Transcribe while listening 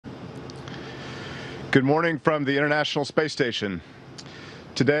Good morning from the International Space Station.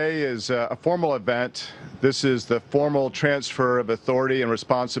 Today is a formal event. This is the formal transfer of authority and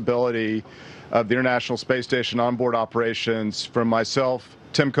responsibility of the International Space Station onboard operations from myself,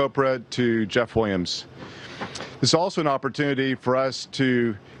 Tim Kopra, to Jeff Williams. This is also an opportunity for us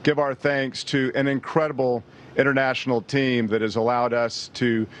to give our thanks to an incredible international team that has allowed us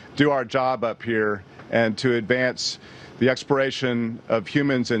to do our job up here and to advance the exploration of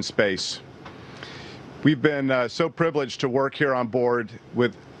humans in space. We've been so privileged to work here on board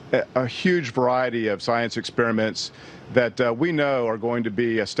with a huge variety of science experiments that we know are going to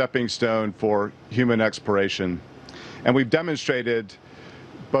be a stepping stone for human exploration. And we've demonstrated,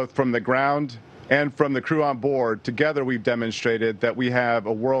 both from the ground and from the crew on board, together we've demonstrated that we have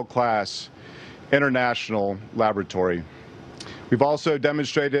a world-class international laboratory. We've also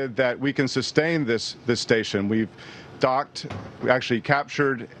demonstrated that we can sustain this station. We've docked, we actually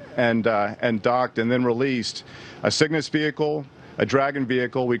captured and docked and then released a Cygnus vehicle, a Dragon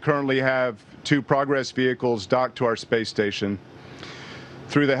vehicle. We currently have 2 Progress vehicles docked to our space station.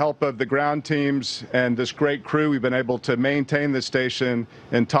 Through the help of the ground teams and this great crew, we've been able to maintain the station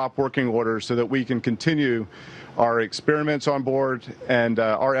in top working order so that we can continue our experiments on board and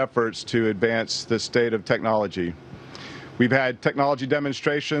our efforts to advance the state of technology. We've had technology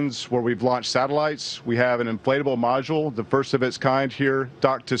demonstrations where we've launched satellites. We have an inflatable module, the first of its kind here,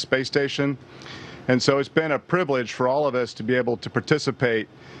 docked to space station. And so it's been a privilege for all of us to be able to participate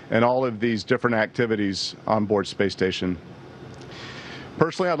in all of these different activities on board space station.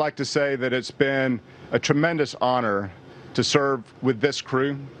 Personally, I'd like to say that it's been a tremendous honor to serve with this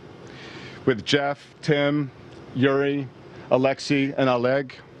crew, with Jeff, Tim, Yuri, Alexei, and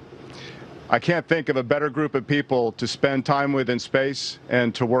Oleg. I can't think of a better group of people to spend time with in space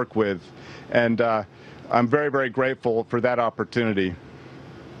and to work with. And I'm very, very grateful for that opportunity.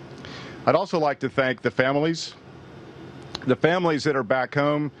 I'd also like to thank the families. The families that are back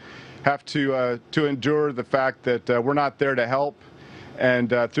home have to endure the fact that we're not there to help. And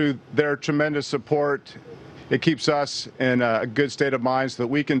through their tremendous support, it keeps us in a good state of mind so that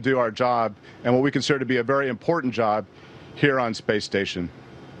we can do our job and what we consider to be a very important job here on Space Station.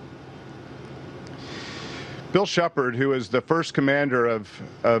 Bill Shepard, who is the first commander of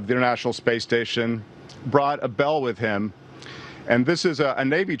the International Space Station, brought a bell with him. And this is a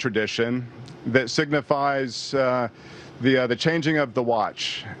Navy tradition that signifies the changing of the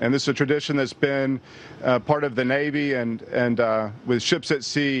watch. And this is a tradition that's been part of the Navy and with ships at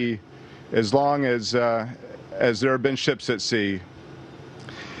sea as long as there have been ships at sea.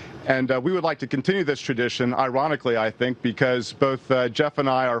 And we would like to continue this tradition, ironically, I think, because both Jeff and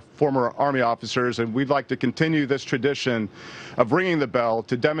I are former Army officers, and we'd like to continue this tradition of ringing the bell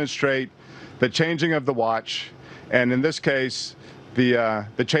to demonstrate the changing of the watch, and in this case,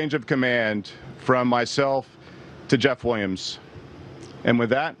 the change of command from myself to Jeff Williams. And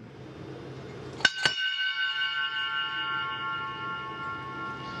with that,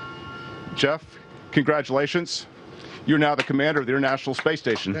 Jeff, congratulations. You're now the commander of the International Space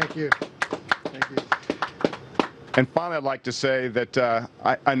Station. Thank you. Thank you. And finally, I'd like to say that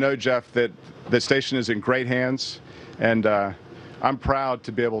I know, Jeff, that the station is in great hands, and I'm proud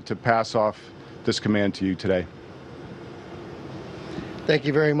to be able to pass off this command to you today. Thank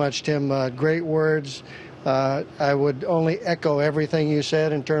you very much, Tim. Great words. I would only echo everything you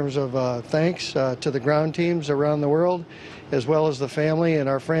said in terms of thanks to the ground teams around the world, as well as the family and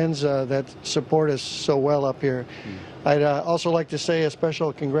our friends that support us so well up here. I'd also like to say a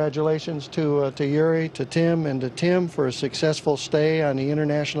special congratulations to Yuri, to Tim, and to Tim for a successful stay on the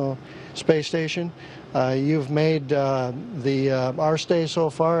International Space Station. You've made our stay so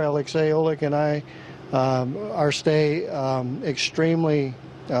far, Alexei, Oleg, and I, our stay extremely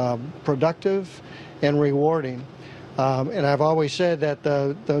productive and rewarding. And I've always said that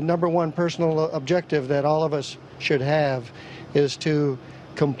the #1 personal objective that all of us should have is to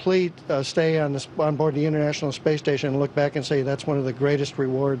complete a stay on board the International Space Station and look back and say that's one of the greatest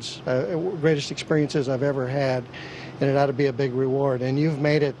rewards, greatest experiences I've ever had, and it ought to be a big reward. And you've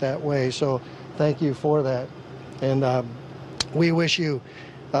made it that way, so thank you for that. And we wish you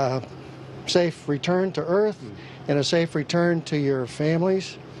a safe return to Earth and a safe return to your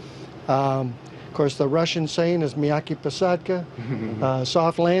families. Of course, the Russian saying is "Miyaki Posadka,"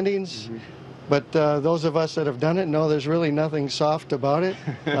 soft landings. But those of us that have done it know there's really nothing soft about it.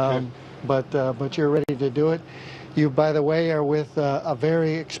 But you're ready to do it. You, by the way, are with a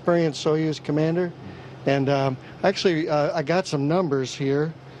very experienced Soyuz commander. And actually, I got some numbers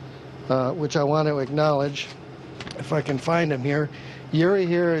here, which I want to acknowledge, if I can find them here. Yuri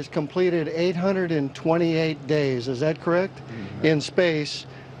here has completed 828 days, is that correct? In space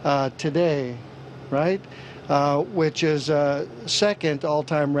today. right? Which is second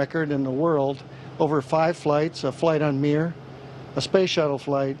all-time record in the world. Over 5 flights, a flight on Mir, a space shuttle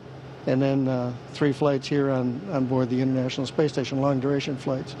flight, and then 3 flights here on board the International Space Station, long-duration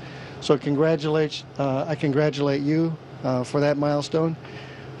flights. So I congratulate you for that milestone.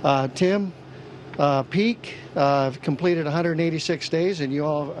 Tim Peake completed 186 days, and you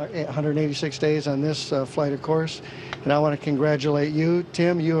all 186 days on this flight, of course. And I want to congratulate you,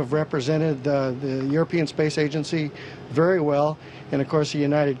 Tim. You have represented the European Space Agency very well, and of course the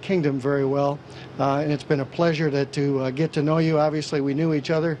United Kingdom very well. And it's been a pleasure to get to know you. Obviously, we knew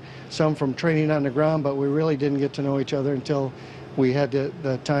each other, some from training on the ground, but we really didn't get to know each other until we had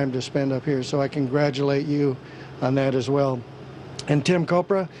the time to spend up here. So I congratulate you on that as well. And Tim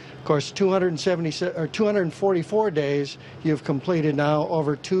Kopra, of course, 244 days you've completed now,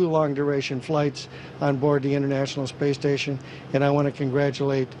 over 2 long-duration flights on board the International Space Station, and I want to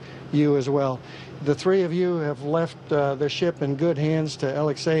congratulate you as well. The 3 of you have left the ship in good hands to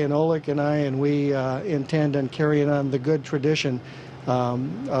Alexei and Oleg and I, and we intend on carrying on the good tradition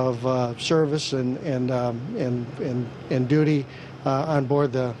of service and duty on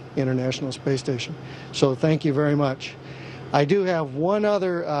board the International Space Station. So thank you very much. I do have one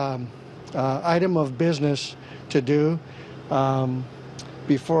other item of business to do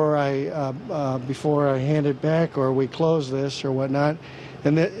before I hand it back or we close this or whatnot.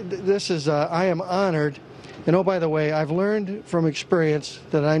 And this is, I am honored. And oh, by the way, I've learned from experience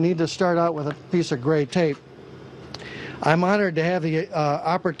that I need to start out with a piece of gray tape. I'm honored to have the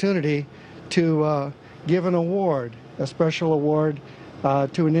opportunity to give an award, a special award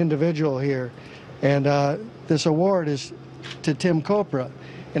to an individual here. And this award is to Tim Kopra,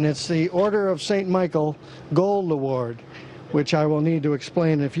 and it's the Order of St. Michael Gold Award, which I will need to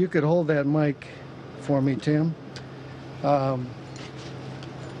explain. If you could hold that mic for me, Tim.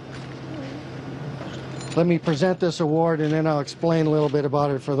 Let me present this award, and then I'll explain a little bit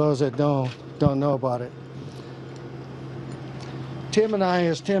about it for those that don't know about it. Tim and I,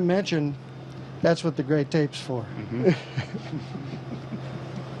 as Tim mentioned, that's what the gray tape's for.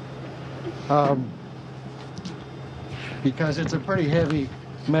 Mm-hmm. Because it's a pretty heavy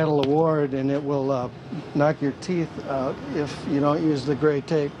metal award, and it will knock your teeth out if you don't use the gray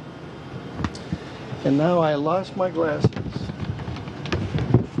tape. And now I lost my glasses,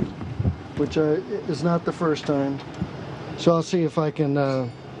 which is not the first time. So I'll see if I can,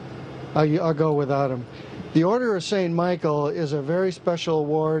 I'll go without them. The Order of St. Michael is a very special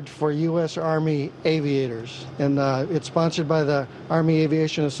award for U.S. Army aviators, and it's sponsored by the Army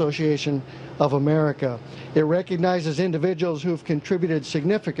Aviation Association of America. It recognizes individuals who've contributed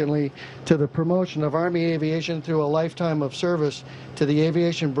significantly to the promotion of Army aviation through a lifetime of service to the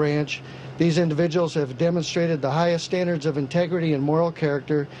aviation branch. These individuals have demonstrated the highest standards of integrity and moral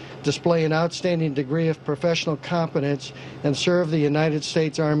character, display an outstanding degree of professional competence, and serve the United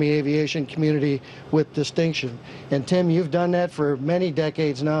States Army aviation community with distinction. And Tim, you've done that for many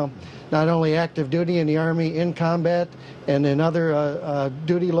decades now, not only active duty in the Army, in combat, and in other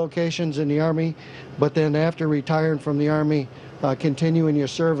duty locations in the Army, but then after retiring from the Army, continuing your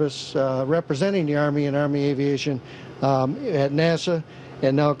service representing the Army and Army aviation at NASA,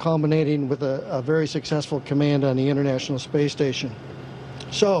 and now culminating with a very successful command on the International Space Station.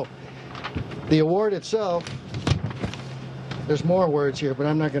 So, the award itself, there's more words here, but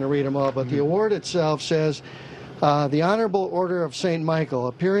I'm not going to read them all, but the award itself says, the Honorable Order of St. Michael,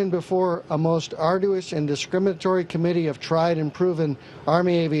 appearing before a most arduous and discriminatory committee of tried and proven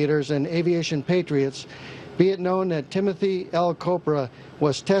Army aviators and aviation patriots, be it known that Timothy L. Kopra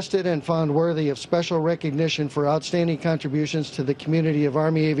was tested and found worthy of special recognition for outstanding contributions to the community of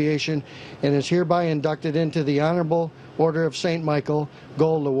Army aviation and is hereby inducted into the Honorable Order of St. Michael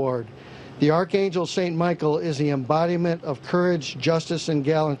Gold Award. The Archangel St. Michael is the embodiment of courage, justice, and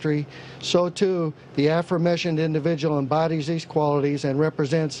gallantry. So too, the aforementioned individual embodies these qualities and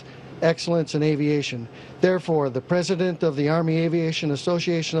represents excellence in aviation. Therefore, the President of the Army Aviation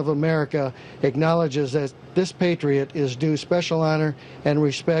Association of America acknowledges that this patriot is due special honor and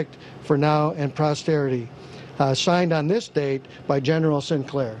respect for now and posterity. Signed on this date by General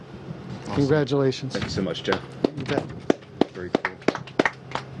Sinclair. Awesome. Congratulations. Thank you so much, Jeff. You bet. Very cool.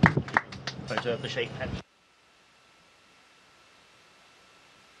 Photo of the shake hand.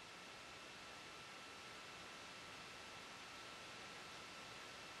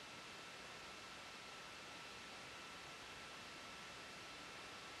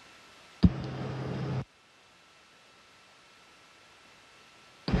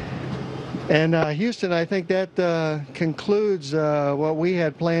 And Houston, I think that concludes what we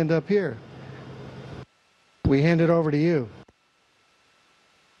had planned up here. We hand it over to you.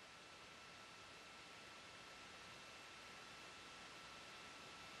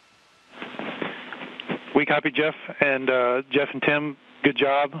 We copy, Jeff. And Jeff and Tim, good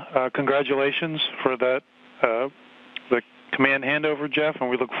job. Congratulations for that, the command handover, Jeff, and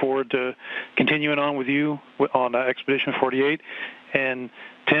we look forward to continuing on with you on Expedition 48. And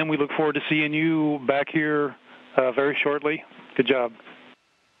Tim, we look forward to seeing you back here very shortly. Good job.